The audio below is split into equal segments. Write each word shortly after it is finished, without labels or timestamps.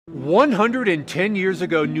110 years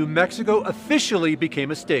ago, New Mexico officially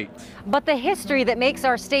became a state. But the history that makes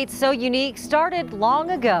our state so unique started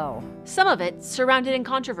long ago. Some of it surrounded in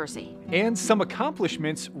controversy. And some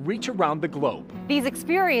accomplishments reach around the globe. These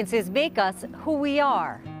experiences make us who we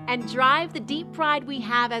are. And drive the deep pride we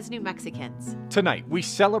have as New Mexicans. Tonight, we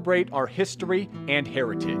celebrate our history and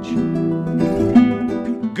heritage.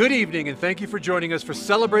 Good evening, and thank you for joining us for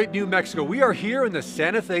Celebrate New Mexico. We are here in the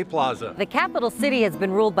Santa Fe Plaza. The capital city has been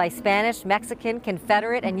ruled by Spanish, Mexican,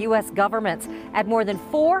 Confederate, and U.S. governments. At more than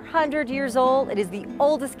 400 years old, it is the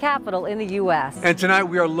oldest capital in the U.S. And tonight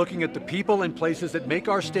we are looking at the people and places that make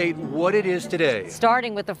our state what it is today.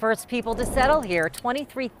 Starting with the first people to settle here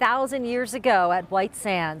 23,000 years ago at White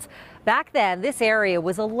Sands. Back then, this area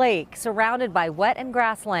was a lake surrounded by wet and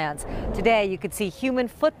grasslands. Today, you could see human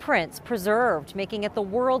footprints preserved, making it the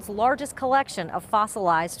world's largest collection of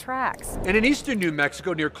fossilized tracks. And in eastern New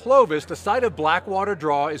Mexico, near Clovis, the site of Blackwater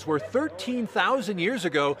Draw is where 13,000 years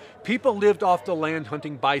ago, people lived off the land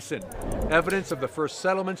hunting bison. Evidence of the first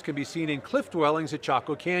settlements can be seen in cliff dwellings at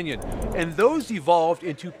Chaco Canyon, and those evolved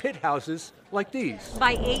into pit houses like these.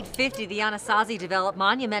 By 850, the Anasazi developed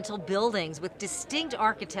monumental buildings with distinct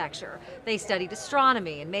architecture. They studied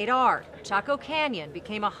astronomy and made art. Chaco Canyon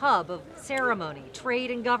became a hub of ceremony,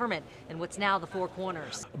 trade, and government in what's now the Four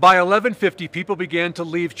Corners. By 1150, people began to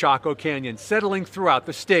leave Chaco Canyon, settling throughout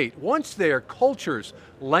the state. Once there, cultures,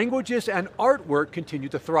 languages, and artwork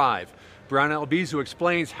continued to thrive. Brown Albizu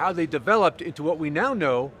explains how they developed into what we now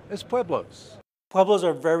know as pueblos. Pueblos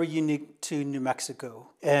are very unique to New Mexico,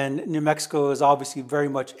 and New Mexico is obviously very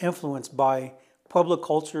much influenced by Pueblo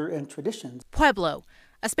culture and traditions. Pueblo,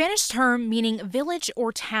 a Spanish term meaning village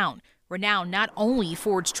or town, renowned not only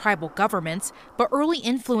for its tribal governments, but early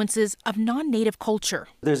influences of non-native culture.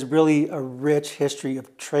 There's really a rich history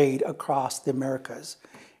of trade across the Americas,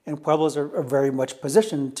 and Pueblos are very much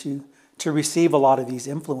positioned to receive a lot of these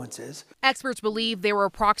influences. Experts believe there were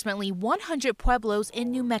approximately 100 pueblos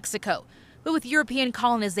in New Mexico. But with European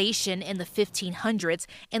colonization in the 1500s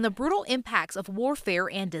and the brutal impacts of warfare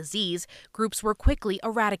and disease, groups were quickly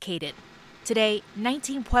eradicated. Today,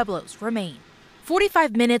 19 pueblos remain.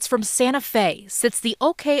 45 minutes from Santa Fe sits the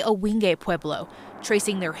Ohkay-Owingeh Pueblo,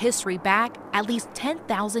 tracing their history back at least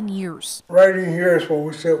 10,000 years. Right in here is where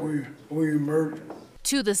we said we emerged.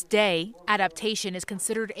 To this day, adaptation is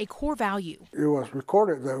considered a core value. It was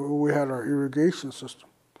recorded that we had our irrigation system.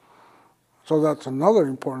 So that's another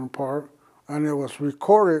important part. And it was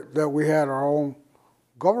recorded that we had our own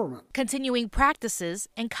government. Continuing practices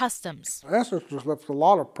and customs. Ancestors left a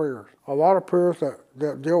lot of prayers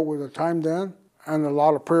that dealt with the time then, and a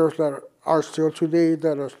lot of prayers that are still today,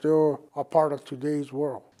 that are still a part of today's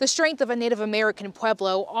world. The strength of a Native American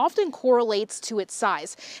pueblo often correlates to its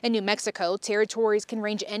size. In New Mexico, territories can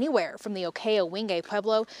range anywhere from the Ohkay-Owingeh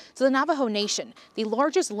Pueblo to the Navajo Nation, the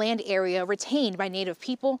largest land area retained by Native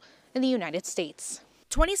people in the United States.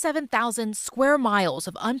 27,000 square miles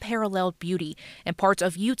of unparalleled beauty in parts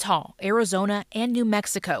of Utah, Arizona, and New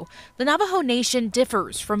Mexico. The Navajo Nation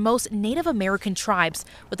differs from most Native American tribes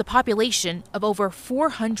with a population of over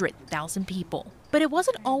 400,000 people. But it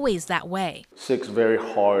wasn't always that way. 6 very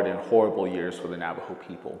hard and horrible years for the Navajo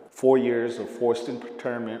people. 4 years of forced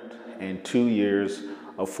internment and 2 years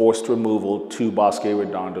of forced removal to Bosque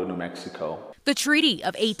Redondo, New Mexico. The Treaty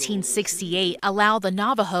of 1868 allowed the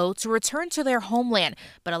Navajo to return to their homeland,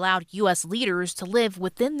 but allowed U.S. leaders to live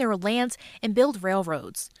within their lands and build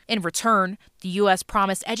railroads. In return, the U.S.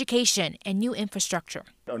 promised education and new infrastructure.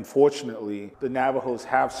 Unfortunately, the Navajos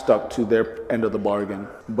have stuck to their end of the bargain,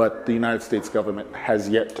 but the United States government has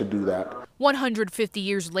yet to do that. 150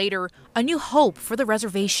 years later, a new hope for the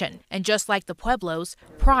reservation, and just like the Pueblos,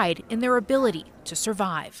 pride in their ability to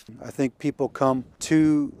survive. I think people come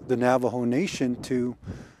to the Navajo Nation to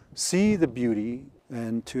see the beauty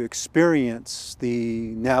and to experience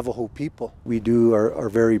the Navajo people. We do our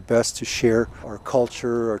very best to share our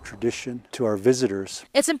culture, our tradition to our visitors.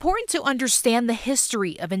 It's important to understand the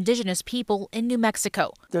history of indigenous people in New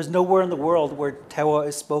Mexico. There's nowhere in the world where Tewa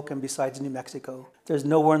is spoken besides New Mexico. There's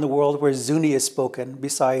nowhere in the world where Zuni is spoken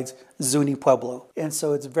besides Zuni Pueblo. And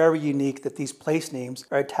so it's very unique that these place names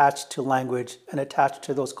are attached to language and attached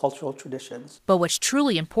to those cultural traditions. But what's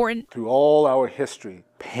truly important, through all our history,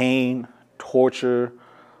 pain, torture,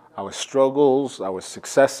 our struggles, our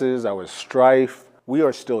successes, our strife, we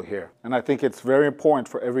are still here. And I think it's very important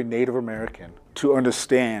for every Native American to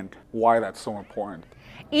understand why that's so important.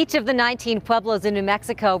 Each of the 19 pueblos in New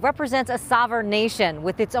Mexico represents a sovereign nation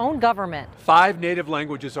with its own government. 5 native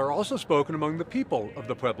languages are also spoken among the people of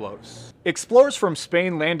the pueblos. Explorers from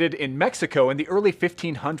Spain landed in Mexico in the early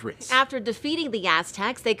 1500s. After defeating the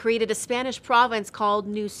Aztecs, they created a Spanish province called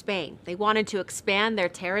New Spain. They wanted to expand their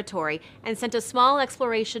territory and sent a small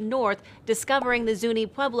exploration north, discovering the Zuni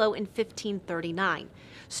Pueblo in 1539.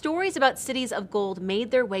 Stories about cities of gold made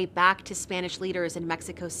their way back to Spanish leaders in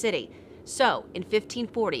Mexico City. So, in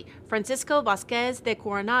 1540, Francisco Vázquez de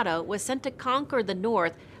Coronado was sent to conquer the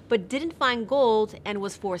north, but didn't find gold and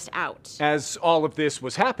was forced out. As all of this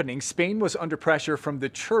was happening, Spain was under pressure from the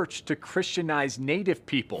church to Christianize native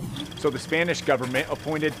people. So the Spanish government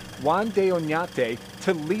appointed Juan de Oñate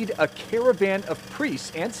to lead a caravan of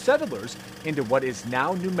priests and settlers into what is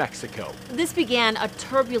now New Mexico. This began a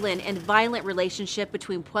turbulent and violent relationship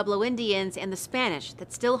between Pueblo Indians and the Spanish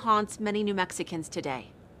that still haunts many New Mexicans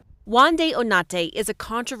today. Juan de Oñate is a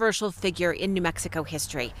controversial figure in New Mexico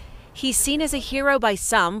history. He's seen as a hero by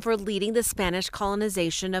some for leading the Spanish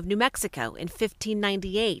colonization of New Mexico in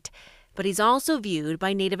 1598, but he's also viewed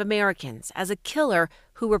by Native Americans as a killer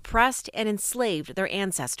who repressed and enslaved their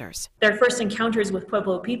ancestors. Their first encounters with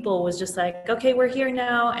Pueblo people was just like, okay, we're here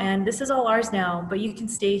now, and this is all ours now, but you can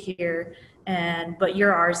stay here. But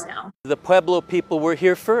you're ours now. The Pueblo people were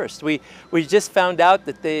here first. We just found out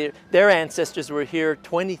that their ancestors were here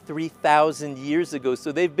 23,000 years ago,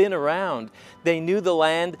 so they've been around. They knew the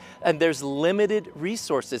land, and there's limited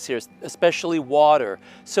resources here, especially water.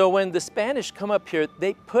 So when the Spanish come up here,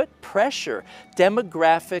 they put pressure,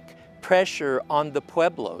 demographic pressure on the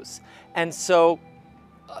Pueblos. And so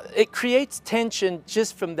it creates tension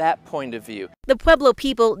just from that point of view. The Pueblo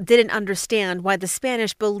people didn't understand why the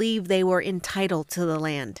Spanish believed they were entitled to the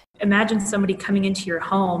land. Imagine somebody coming into your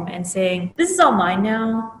home and saying, this is all mine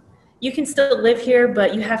now. You can still live here,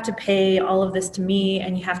 but you have to pay all of this to me,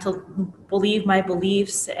 and you have to believe my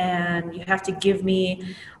beliefs, and you have to give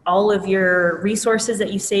me all of your resources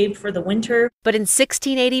that you saved for the winter. But in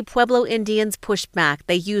 1680, Pueblo Indians pushed back.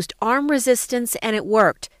 They used armed resistance, and it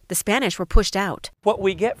worked. The Spanish were pushed out. What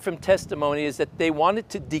we get from testimony is that they wanted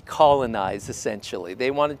to decolonize, essentially.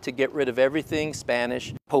 They wanted to get rid of everything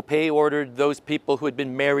Spanish. Popé ordered those people who had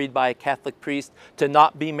been married by a Catholic priest to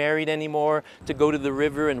not be married anymore, to go to the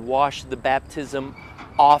river and wash the baptism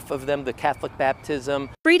off of them, the Catholic baptism.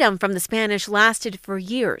 Freedom from the Spanish lasted for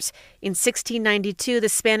years. In 1692, the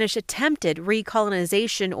Spanish attempted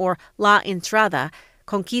recolonization, or La Entrada.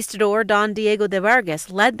 Conquistador Don Diego de Vargas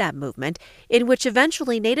led that movement, in which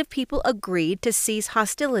eventually Native people agreed to cease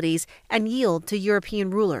hostilities and yield to European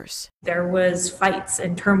rulers. There was fights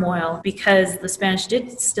and turmoil because the Spanish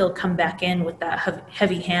did still come back in with that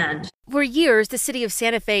heavy hand. For years, the city of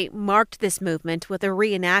Santa Fe marked this movement with a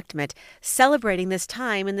reenactment, celebrating this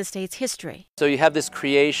time in the state's history. So you have this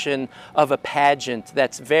creation of a pageant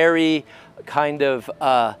that's very kind of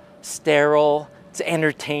sterile, it's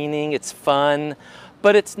entertaining, it's fun,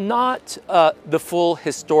 but it's not the full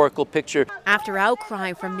historical picture. After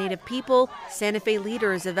outcry from Native people, Santa Fe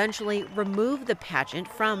leaders eventually removed the pageant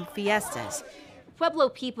from fiestas. Pueblo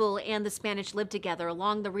people and the Spanish lived together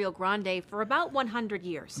along the Rio Grande for about 100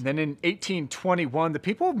 years. Then in 1821, the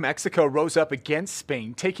people of Mexico rose up against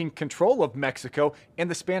Spain, taking control of Mexico and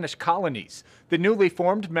the Spanish colonies. The newly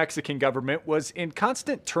formed Mexican government was in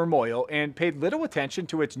constant turmoil and paid little attention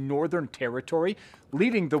to its northern territory,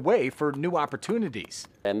 leading the way for new opportunities.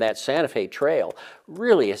 And that Santa Fe Trail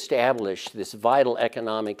really established this vital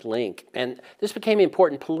economic link. And this became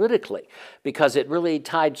important politically because it really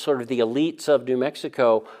tied sort of the elites of New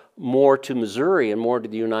Mexico more to Missouri and more to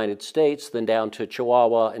the United States than down to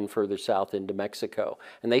Chihuahua and further south into Mexico.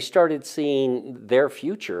 And they started seeing their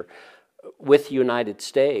future with the United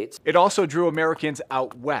States. It also drew Americans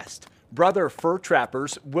out west. Brother fur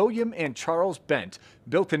trappers William and Charles Bent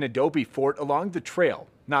built an adobe fort along the trail.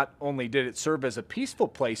 Not only did it serve as a peaceful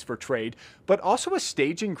place for trade, but also a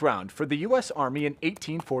staging ground for the U.S. Army in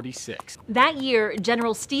 1846. That year,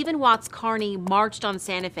 General Stephen Watts Kearny marched on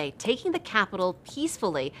Santa Fe, taking the capital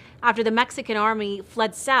peacefully after the Mexican army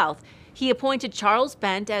fled south. He appointed Charles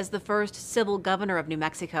Bent as the first civil governor of New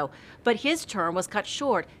Mexico, but his term was cut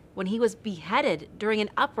short when he was beheaded during an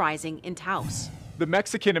uprising in Taos. The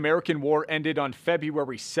Mexican-American War ended on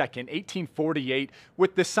February 2nd, 1848,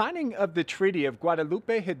 with the signing of the Treaty of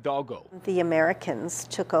Guadalupe Hidalgo. The Americans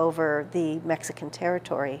took over the Mexican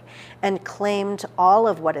territory and claimed all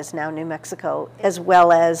of what is now New Mexico, as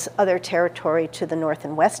well as other territory to the north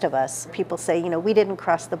and west of us. People say, we didn't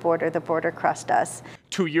cross the border crossed us.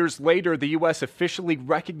 2 years later, the U.S. officially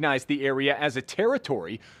recognized the area as a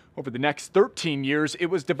territory, Over the next 13 years, it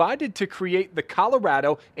was divided to create the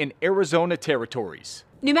Colorado and Arizona territories.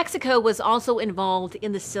 New Mexico was also involved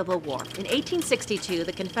in the Civil War. In 1862,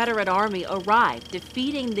 the Confederate Army arrived,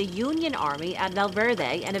 defeating the Union Army at Val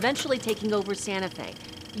Verde and eventually taking over Santa Fe.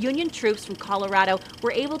 Union troops from Colorado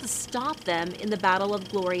were able to stop them in the Battle of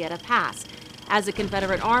Glorieta Pass. As the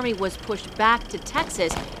Confederate Army was pushed back to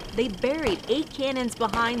Texas, they buried 8 cannons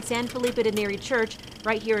behind San Felipe de Neri Church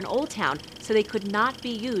right here in Old Town, so they could not be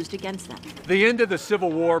used against them. The end of the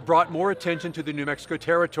Civil War brought more attention to the New Mexico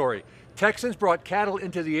territory. Texans brought cattle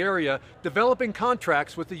into the area, developing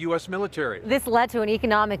contracts with the U.S. military. This led to an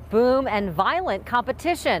economic boom and violent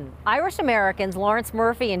competition. Irish Americans Lawrence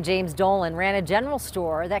Murphy and James Dolan ran a general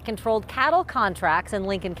store that controlled cattle contracts in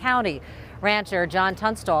Lincoln County. Rancher John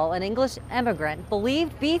Tunstall, an English immigrant,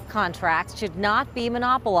 believed beef contracts should not be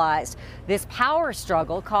monopolized. This power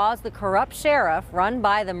struggle caused the corrupt sheriff, run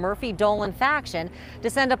by the Murphy-Dolan faction, to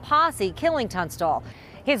send a posse killing Tunstall.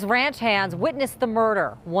 His ranch hands witnessed the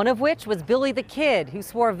murder, one of which was Billy the Kid, who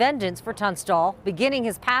swore vengeance for Tunstall, beginning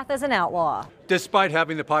his path as an outlaw. Despite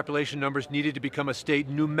having the population numbers needed to become a state,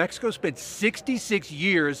 New Mexico spent 66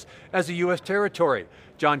 years as a U.S. territory.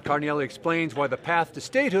 John Carnelli explains why the path to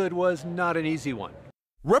statehood was not an easy one.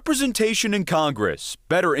 Representation in Congress,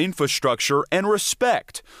 better infrastructure, and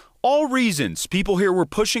respect. All reasons people here were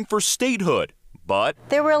pushing for statehood. But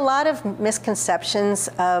there were a lot of misconceptions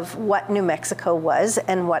of what New Mexico was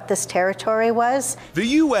and what this territory was. The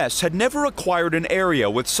U.S. had never acquired an area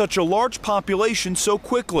with such a large population so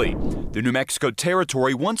quickly. The New Mexico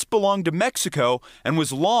territory once belonged to Mexico and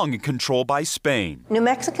was long in control by Spain. New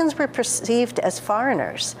Mexicans were perceived as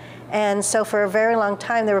foreigners. And so for a very long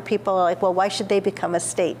time, there were people like, well, why should they become a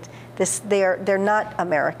state? They're not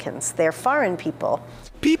Americans, they're foreign people.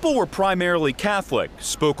 People were primarily Catholic,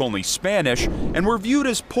 spoke only Spanish, and were viewed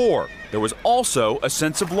as poor. There was also a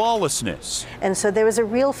sense of lawlessness. And so there was a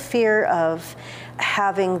real fear of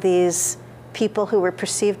having these people who were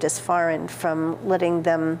perceived as foreign from letting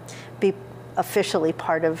them be officially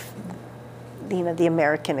part of the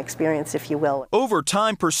American experience, if you will. Over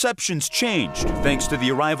time, perceptions changed, thanks to the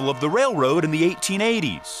arrival of the railroad in the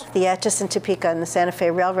 1880s. The Atchison, Topeka, and the Santa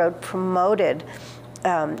Fe Railroad promoted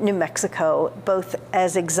New Mexico both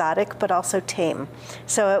as exotic but also tame.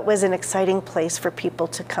 So it was an exciting place for people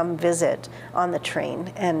to come visit on the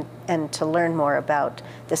train and to learn more about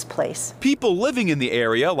this place. People living in the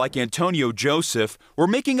area, like Antonio Joseph, were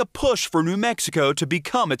making a push for New Mexico to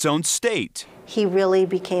become its own state. He really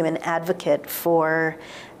became an advocate for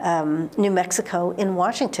New Mexico in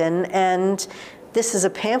Washington, and this is a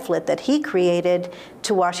pamphlet that he created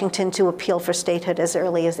to Washington to appeal for statehood as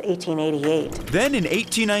early as 1888. Then in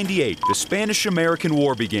 1898, the Spanish-American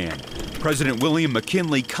War began. President William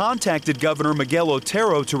McKinley contacted Governor Miguel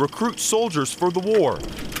Otero to recruit soldiers for the war.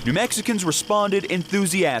 New Mexicans responded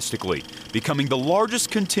enthusiastically, becoming the largest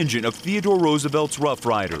contingent of Theodore Roosevelt's Rough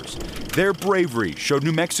Riders. Their bravery showed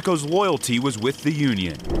New Mexico's loyalty was with the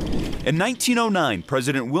Union. In 1909,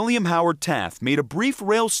 President William Howard Taft made a brief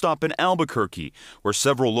rail stop in Albuquerque, where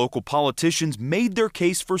several local politicians made their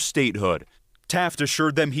case for statehood. Taft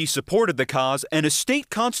assured them he supported the cause, and a state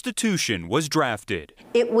constitution was drafted.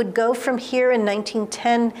 It would go from here in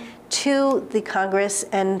 1910 to the Congress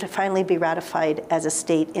and finally be ratified as a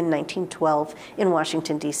state in 1912 in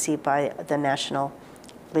Washington, D.C. by the national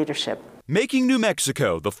leadership. Making New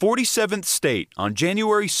Mexico the 47th state on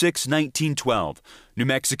January 6, 1912. New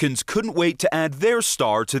Mexicans couldn't wait to add their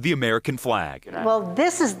star to the American flag. Well,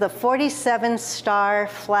 this is the 47-star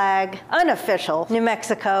flag, unofficial New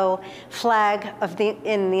Mexico flag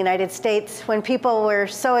in the United States. When people were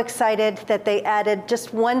so excited that they added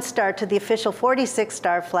just one star to the official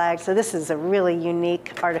 46-star flag, so this is a really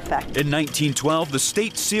unique artifact. In 1912, the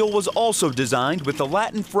state seal was also designed with the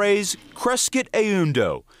Latin phrase Crescat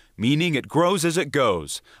eundo, meaning it grows as it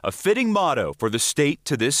goes, a fitting motto for the state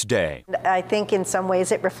to this day. I think in some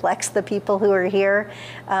ways it reflects the people who are here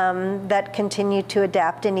that continue to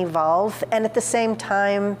adapt and evolve, and at the same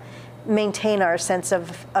time maintain our sense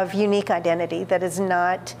of unique identity that is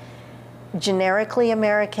not generically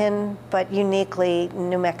American, but uniquely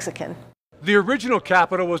New Mexican. The original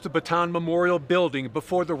capital was the Bataan Memorial Building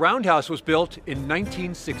before the Roundhouse was built in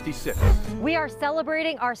 1966. We are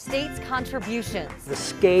celebrating our state's contributions, the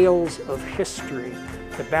scales of history,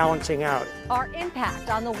 the balancing out, our impact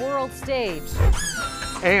on the world stage,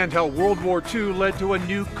 and how World War II led to a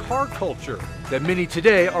new car culture that many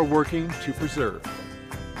today are working to preserve.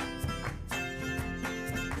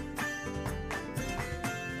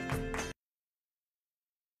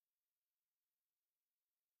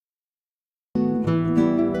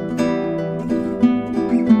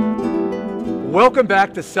 Welcome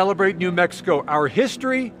back to Celebrate New Mexico, our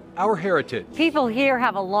history, our heritage. People here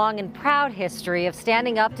have a long and proud history of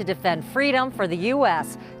standing up to defend freedom for the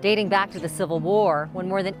U.S., dating back to the Civil War, when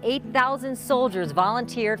more than 8,000 soldiers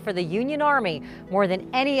volunteered for the Union Army, more than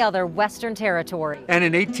any other Western territory. And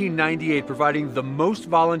in 1898, providing the most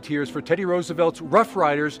volunteers for Teddy Roosevelt's Rough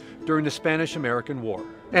Riders during the Spanish-American War.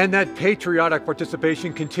 And that patriotic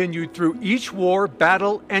participation continued through each war,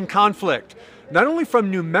 battle, and conflict, not only from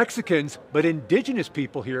New Mexicans, but indigenous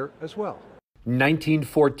people here as well.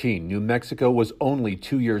 1914, New Mexico was only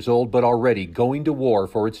 2 years old, but already going to war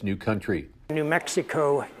for its new country. New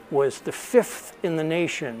Mexico was the 5th in the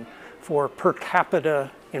nation for per capita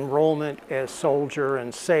enrollment as soldier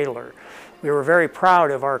and sailor. We were very proud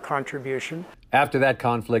of our contribution. After that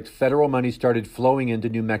conflict, federal money started flowing into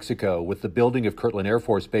New Mexico with the building of Kirtland Air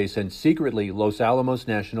Force Base and secretly Los Alamos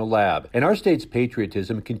National Lab. And our state's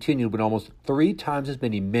patriotism continued when almost 3 times as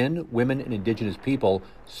many men, women, and indigenous people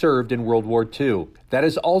served in World War II. That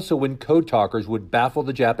is also when code talkers would baffle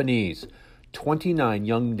the Japanese. 29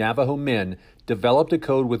 young Navajo men developed a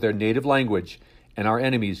code with their native language, and our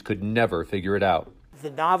enemies could never figure it out.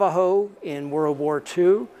 The Navajo in World War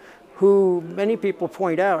II, who many people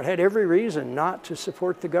point out had every reason not to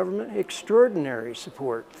support the government, extraordinary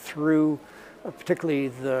support through particularly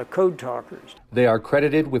the code talkers. They are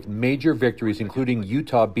credited with major victories, including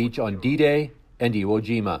Utah Beach on D-Day and Iwo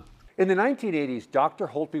Jima. In the 1980s, Dr.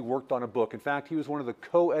 Holtby worked on a book. In fact, he was one of the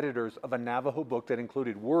co-editors of a Navajo book that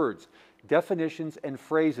included words, definitions, and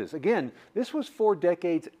phrases. Again, this was 4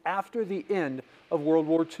 decades after the end of World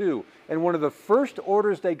War II. And one of the first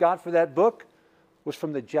orders they got for that book was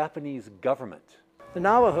from the Japanese government. The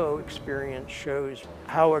Navajo experience shows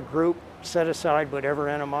how a group set aside whatever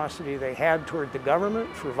animosity they had toward the government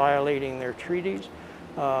for violating their treaties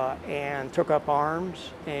and took up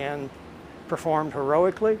arms and performed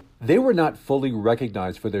heroically. They were not fully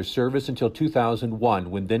recognized for their service until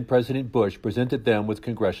 2001, when then-President Bush presented them with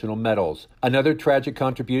congressional medals. Another tragic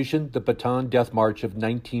contribution, the Bataan Death March of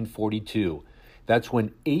 1942. That's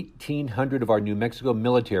when 1,800 of our New Mexico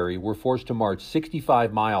military were forced to march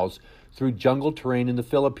 65 miles through jungle terrain in the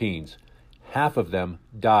Philippines. Half of them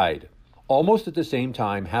died. Almost at the same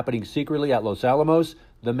time, happening secretly at Los Alamos,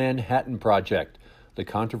 the Manhattan Project, the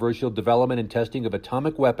controversial development and testing of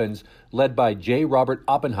atomic weapons led by J. Robert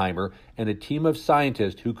Oppenheimer and a team of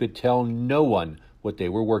scientists who could tell no one what they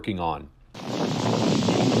were working on.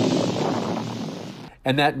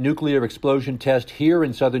 And that nuclear explosion test here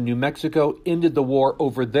in southern New Mexico ended the war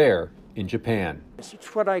over there in Japan.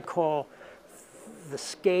 It's what I call the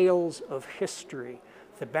scales of history,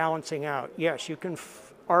 the balancing out. Yes, you can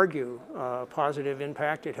argue positive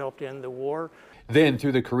impact. It helped end the war. Then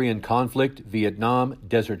through the Korean conflict, Vietnam,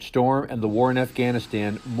 Desert Storm, and the war in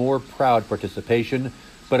Afghanistan, more proud participation,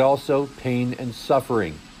 but also pain and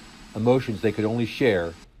suffering, emotions they could only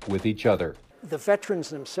share with each other. The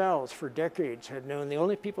veterans themselves for decades had known the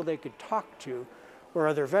only people they could talk to were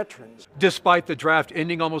other veterans. Despite the draft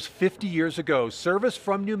ending almost 50 years ago, service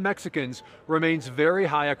from New Mexicans remains very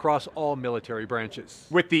high across all military branches.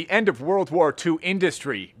 With the end of World War II,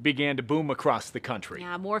 industry began to boom across the country.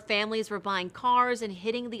 Yeah, more families were buying cars and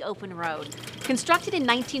hitting the open road. Constructed in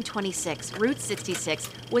 1926, Route 66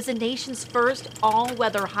 was the nation's first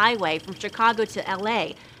all-weather highway from Chicago to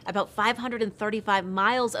LA. About 535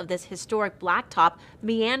 miles of this historic blacktop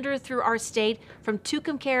meander through our state from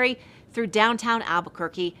Tucumcari through downtown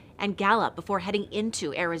Albuquerque and Gallup before heading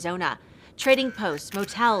into Arizona. Trading posts,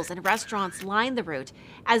 motels, and restaurants lined the route.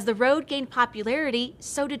 As the road gained popularity,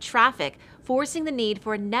 so did traffic, forcing the need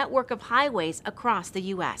for a network of highways across the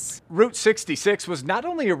U.S. Route 66 was not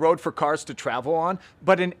only a road for cars to travel on,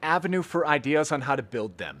 but an avenue for ideas on how to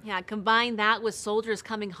build them. Yeah, combine that with soldiers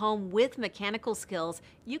coming home with mechanical skills,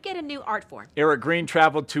 you get a new art form. Eric Green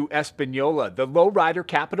traveled to Espanola, the lowrider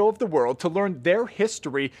capital of the world, to learn their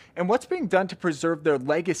history and what's being done to preserve their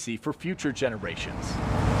legacy for future generations.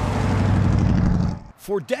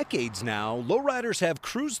 For decades now, lowriders have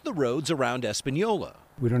cruised the roads around Espanola.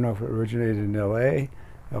 We don't know if it originated in LA,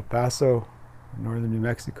 El Paso, northern New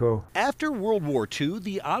Mexico. After World War II,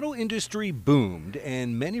 the auto industry boomed,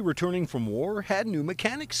 and many returning from war had new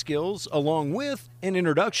mechanic skills along with an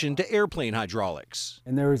introduction to airplane hydraulics.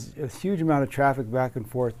 And there was a huge amount of traffic back and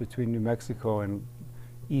forth between New Mexico and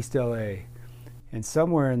East LA. And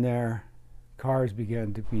somewhere in there, cars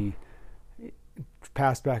began to be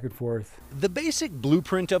passed back and forth. The basic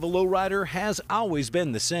blueprint of a lowrider has always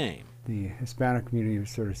been the same. The Hispanic community was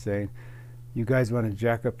sort of saying, you guys want to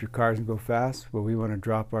jack up your cars and go fast? Well, we want to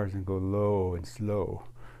drop ours and go low and slow.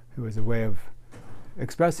 It was a way of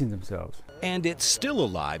expressing themselves. And it's still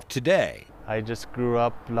alive today. I just grew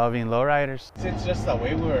up loving lowriders. It's just the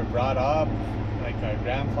way we were brought up, like our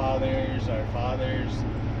grandfathers, our fathers.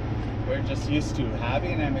 We're just used to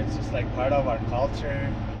having them. It's just like part of our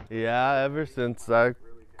culture. Yeah, ever since I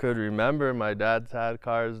could remember, my dad's had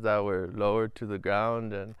cars that were lowered to the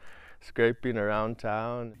ground and scraping around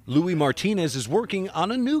town. Louis Martinez is working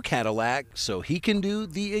on a new Cadillac so he can do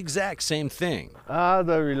the exact same thing.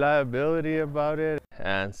 The reliability about it,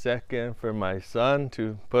 and second, for my son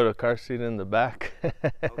to put a car seat in the back.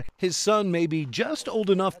 His son may be just old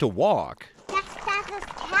enough to walk,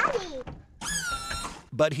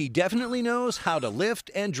 but he definitely knows how to lift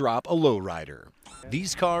and drop a lowrider.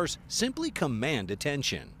 These cars simply command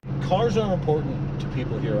attention. Cars are important to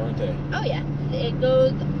people here, aren't they? Oh yeah, it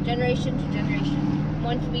goes generation to generation.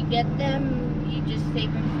 Once we get them, you just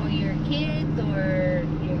save them for your kids or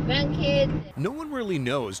your grandkids. No one really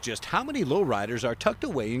knows just how many lowriders are tucked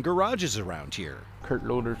away in garages around here. Kurt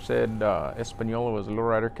Loder said Española was the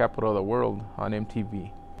lowrider capital of the world on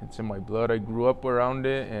MTV. It's in my blood. I grew up around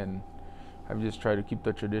it, and I've just tried to keep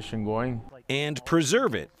the tradition going. And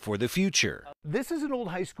preserve it for the future. This is an old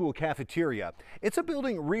high school cafeteria. It's a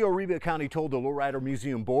building Rio Arriba County told the Lowrider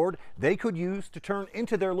Museum Board they could use to turn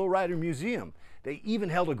into their Lowrider Museum. They even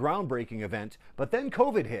held a groundbreaking event, but then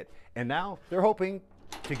COVID hit, and now they're hoping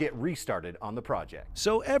to get restarted on the project.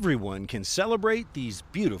 So everyone can celebrate these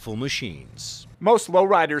beautiful machines. Most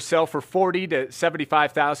lowriders sell for $40,000 to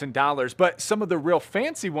 $75,000, but some of the real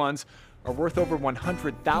fancy ones are worth over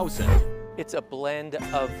 $100,000. It's a blend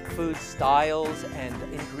of food styles and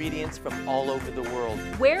ingredients from all over the world.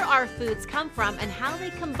 Where our foods come from and how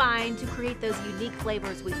they combine to create those unique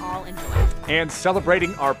flavors we all enjoy. And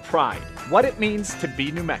celebrating our pride, what it means to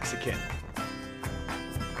be New Mexican.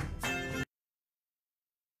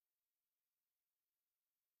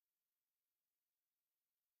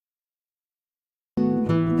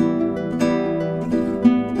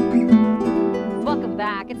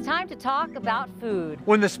 It's time to talk about food.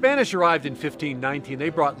 When the Spanish arrived in 1519, they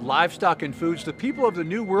brought livestock and foods the people of the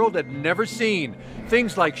New World had never seen.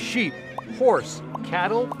 Things like sheep, horse,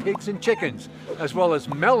 cattle, pigs, and chickens, as well as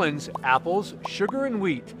melons, apples, sugar, and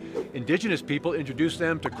wheat. Indigenous people introduced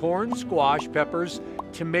them to corn, squash, peppers,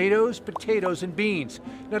 tomatoes, potatoes, and beans.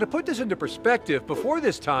 Now, to put this into perspective, before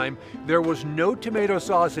this time, there was no tomato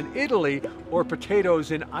sauce in Italy or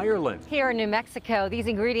potatoes in Ireland. Here in New Mexico, these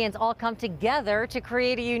ingredients all come together to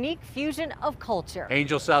create a unique fusion of culture.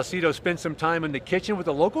 Angel Salcido spent some time in the kitchen with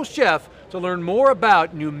a local chef to learn more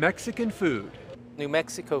about New Mexican food. New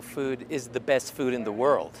Mexico food is the best food in the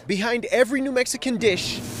world. Behind every New Mexican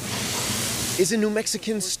dish is a New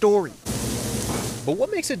Mexican story. But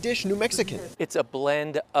what makes a dish New Mexican? It's a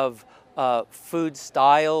blend of food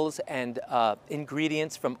styles and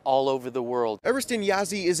ingredients from all over the world. Ariston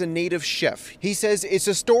Yazzie is a native chef. He says it's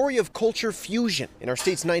a story of culture fusion, and our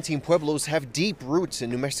state's 19 pueblos have deep roots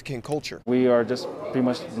in New Mexican culture. We are just pretty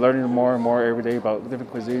much learning more and more every day about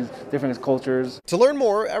different cuisines, different cultures. To learn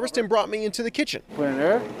more, Ariston brought me into the kitchen. Put it in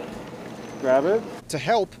there, grab it. To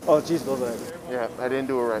help. Oh, geez, those are... Yeah, I didn't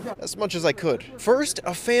do it right. As much as I could. First,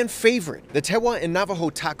 a fan favorite, the Tewa and Navajo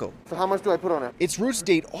taco. So how much do I put on it? Its roots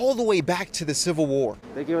date all the way back to the Civil War.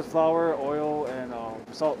 They gave us flour, oil, and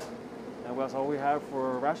salt. And that's all we have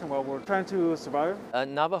for ration while we're trying to survive.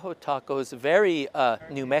 Navajo taco is very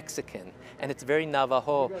New Mexican, and it's very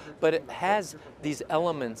Navajo, but it has these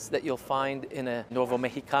elements that you'll find in a Nuevo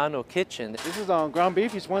Mexicano kitchen. This is ground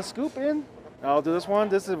beef, just one scoop in. I'll do this one.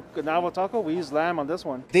 This is Navajo taco. We use lamb on this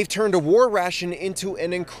one. They've turned a war ration into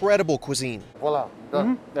an incredible cuisine. Voila,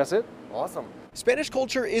 done. That's it. Awesome. Spanish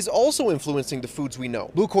culture is also influencing the foods we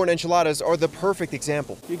know. Blue corn enchiladas are the perfect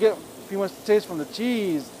example. You get pretty much taste from the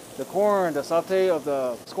cheese, the corn, the saute of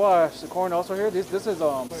the squash, the corn also here. This is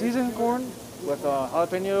seasoned corn with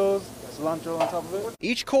jalapenos, cilantro on top of it.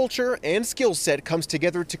 Each culture and skill set comes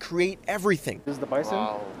together to create everything. This is the bison.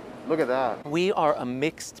 Wow. Look at that. We are a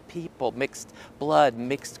mixed people, mixed blood,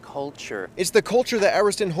 mixed culture. It's the culture that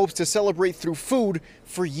Ariston hopes to celebrate through food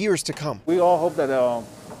for years to come. We all hope that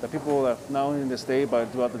the people that not only in the state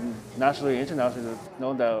but throughout the nationally and internationally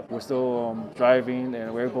know that we're still driving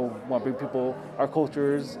and we're able to bring people, our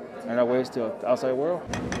cultures and our ways to the outside world.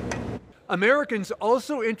 Americans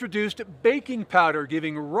also introduced baking powder,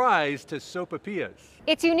 giving rise to sopapillas.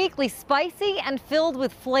 It's uniquely spicy and filled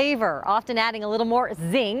with flavor, often adding a little more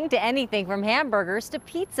zing to anything from hamburgers to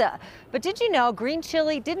pizza. But did you know green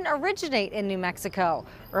chili didn't originate in New Mexico?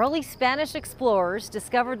 Early Spanish explorers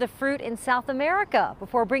discovered the fruit in South America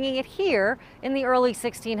before bringing it here in the early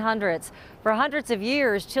 1600s. For hundreds of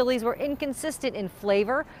years, chilies were inconsistent in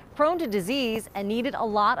flavor, prone to disease and needed a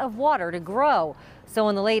lot of water to grow. So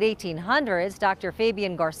in the late 1800s, Dr.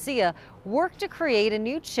 Fabian Garcia worked to create a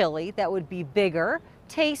new chili that would be bigger,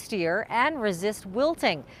 tastier, and resist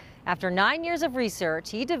wilting. After 9 years of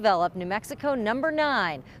research, he developed New Mexico No.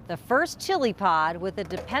 9, the first chili pod with a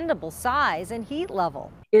dependable size and heat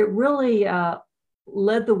level. It really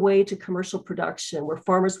led the way to commercial production, where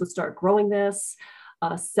farmers would start growing this,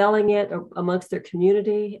 selling it amongst their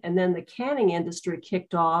community. And then the canning industry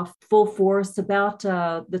kicked off full force about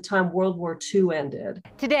the time World War II ended.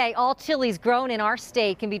 Today, all chilies grown in our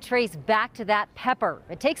state can be traced back to that pepper.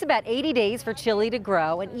 It takes about 80 days for chili to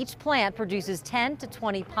grow, and each plant produces 10 to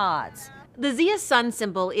 20 pods. The Zia sun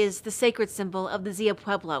symbol is the sacred symbol of the Zia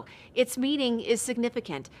Pueblo. Its meaning is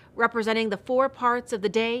significant, representing the 4 parts of the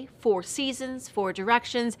day, 4 seasons, 4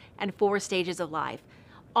 directions, and 4 stages of life.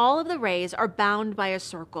 All of the rays are bound by a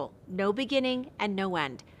circle, no beginning and no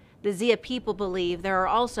end. The Zia people believe there are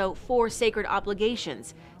also 4 sacred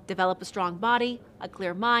obligations: develop a strong body, a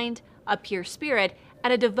clear mind, a pure spirit,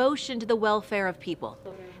 and a devotion to the welfare of people.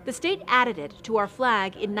 The state added it to our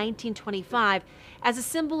flag in 1925 as a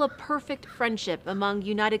symbol of perfect friendship among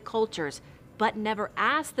united cultures, but never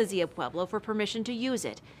asked the Zia Pueblo for permission to use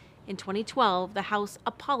it. In 2012, the House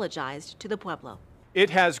apologized to the Pueblo. It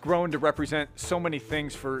has grown to represent so many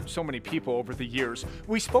things for so many people over the years.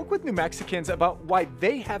 We spoke with New Mexicans about why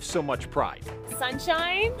they have so much pride.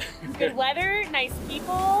 Sunshine, good weather, nice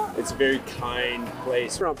people. It's a very kind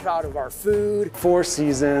place. I'm proud of our food, 4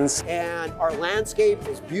 seasons, and our landscape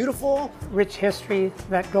is beautiful. Rich history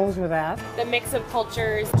that goes with that. The mix of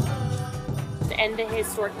cultures and the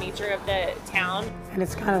historic nature of the town. And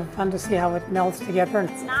it's kind of fun to see how it melts together.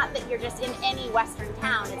 It's not that you're just in any Western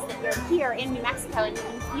town, it's that you're here in New Mexico and you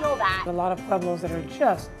can feel that. A lot of pueblos that are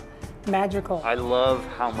just magical. I love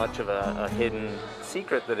how much of a hidden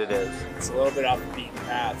secret that it is. It's a little bit off the beaten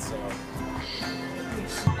path, so.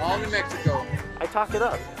 All New Mexico. I talk it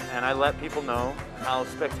up and I let people know how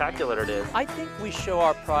spectacular it is. I think we show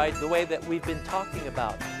our pride the way that we've been talking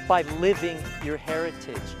about, by living your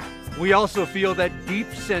heritage. We also feel that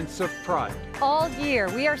deep sense of pride. All year,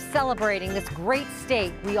 we are celebrating this great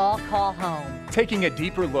state we all call home. Taking a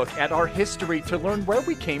deeper look at our history to learn where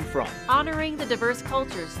we came from. Honoring the diverse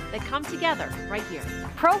cultures that come together right here.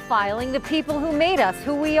 Profiling the people who made us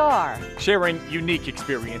who we are. Sharing unique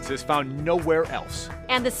experiences found nowhere else.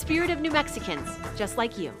 And the spirit of New Mexicans, just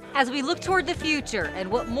like you. As we look toward the future and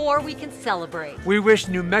what more we can celebrate. We wish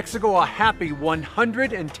New Mexico a happy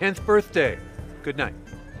 110th birthday. Good night.